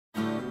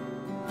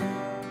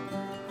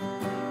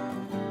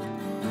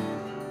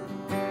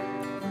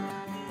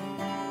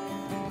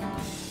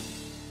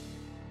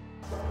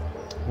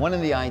one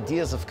of the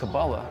ideas of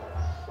Kabbalah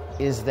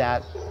is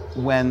that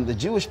when the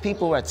Jewish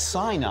people were at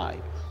Sinai,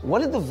 what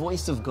did the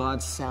voice of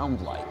God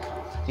sound like?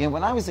 You know,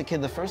 when I was a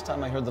kid, the first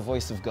time I heard the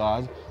voice of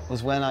God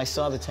was when I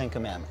saw the Ten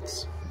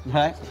Commandments.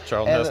 Right?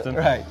 Charlton Heston.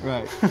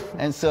 Right.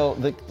 And so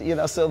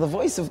the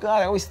voice of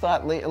God, I always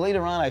thought,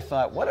 later on I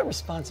thought, what a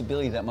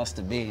responsibility that must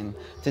have been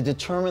to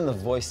determine the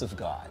voice of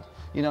God.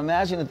 You know,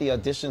 imagine at the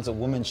auditions a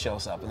woman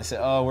shows up and they say,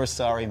 oh, we're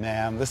sorry,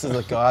 ma'am, this is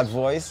a God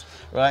voice,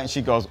 right? And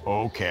she goes,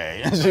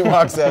 okay. And she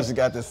walks out, she's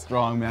got this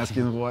strong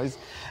masculine voice.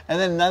 And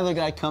then another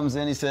guy comes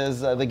in, he says,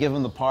 they give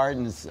him the part,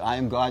 and it's, I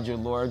am God your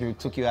Lord who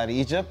took you out of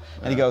Egypt.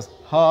 And he goes,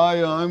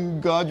 hi,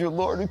 I'm God your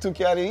Lord who took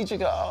you out of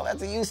Egypt. Oh,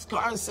 that's a used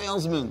car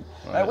salesman.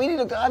 Right? We need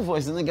a God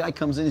voice. And the guy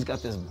comes in, he's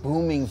got this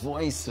booming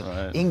voice,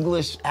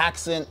 English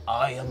accent.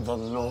 I am the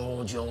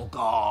Lord your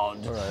God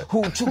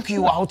who took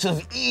you out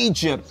of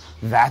Egypt.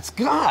 That's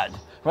God.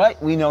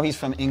 Right? We know he's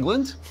from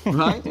England,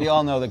 right? We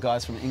all know that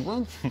God's from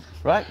England,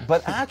 right?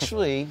 But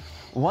actually,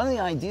 one of the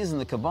ideas in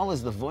the Kabbalah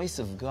is the voice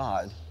of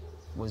God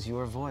was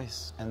your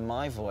voice and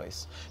my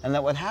voice. And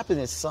that what happened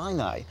at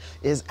Sinai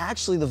is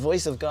actually the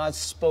voice of God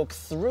spoke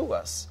through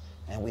us,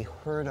 and we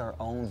heard our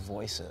own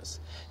voices.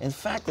 In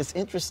fact, it's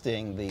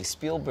interesting, the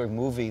Spielberg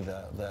movie,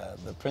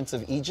 the Prince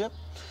of Egypt,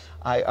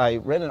 I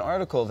read an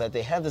article that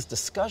they had this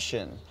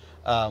discussion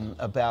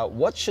about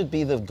what should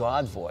be the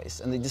God voice,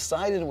 and they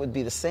decided it would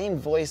be the same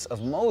voice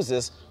of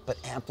Moses, but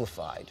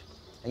amplified.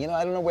 And you know,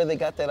 I don't know where they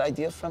got that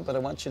idea from, but I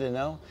want you to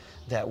know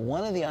that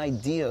one of the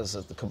ideas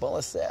that the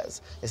Kabbalah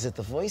says is that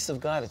the voice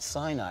of God at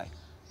Sinai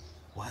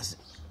was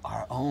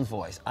our own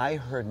voice. I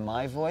heard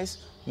my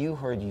voice, you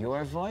heard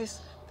your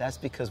voice. That's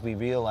because we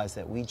realized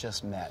that we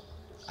just met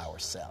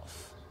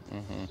ourself.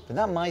 But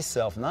not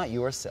myself, not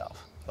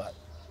yourself, but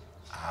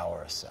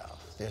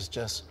ourself. There's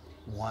just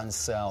one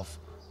self,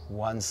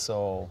 one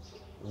soul,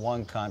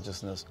 one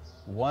consciousness,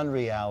 one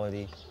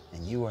reality,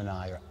 and you and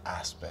I are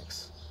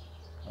aspects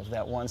of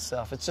that one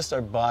self. It's just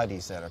our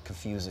bodies that are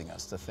confusing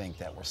us to think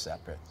that we're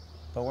separate,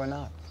 but we're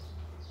not.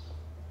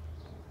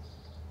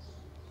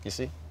 You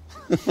see?